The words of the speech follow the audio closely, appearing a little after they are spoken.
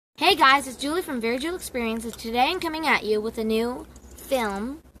Hey guys, it's Julie from Very Jewel Experience, and today I'm coming at you with a new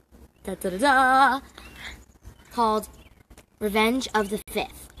film called Revenge of the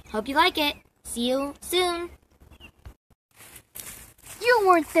Fifth. Hope you like it. See you soon. You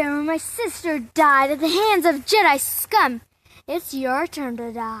weren't there when my sister died at the hands of Jedi scum. It's your turn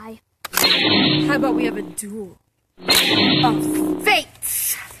to die. How about we have a duel of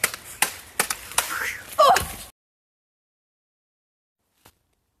fates?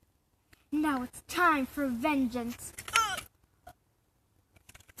 Now it's time for vengeance.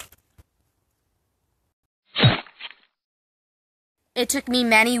 It took me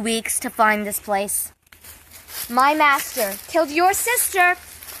many weeks to find this place. My master killed your sister,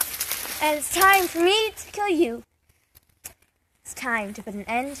 and it's time for me to kill you. It's time to put an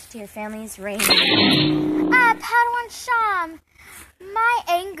end to your family's reign. Padawan Sham, my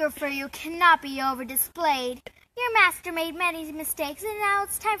anger for you cannot be over-displayed. Your master made many mistakes, and now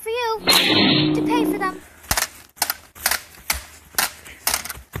it's time for you to pay for them.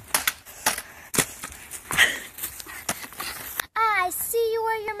 I see you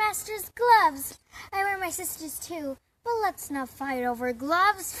wear your master's gloves. I wear my sister's too, but let's not fight over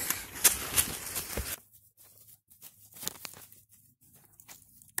gloves.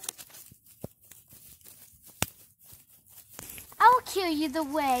 I'll kill you the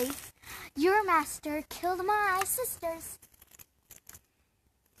way your master killed my sisters.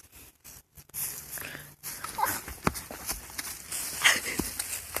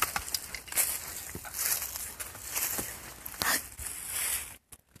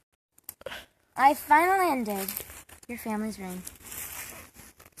 I finally ended your family's reign.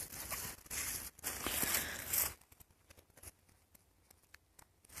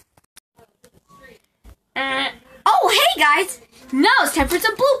 Oh, hey guys! Now it's time for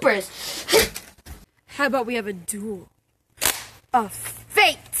some bloopers. How about we have a duel of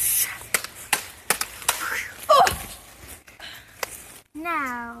fates?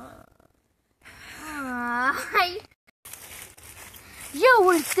 Now, you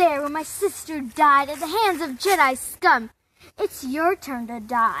weren't there when my sister died at the hands of Jedi scum. It's your turn to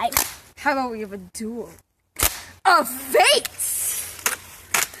die. How about we have a duel of fates?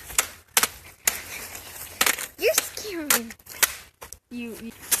 You're scaring me. You.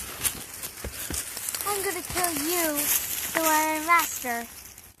 I'm gonna kill you the way my master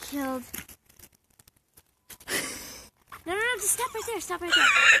killed. No, just stop right there. Stop right there.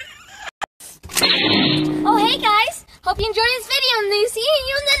 Oh, hey guys! Hope you enjoyed this video, and I'll see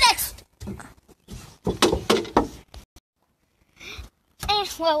you in the next. And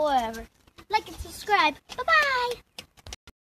well, whatever. Like and subscribe. Bye-bye.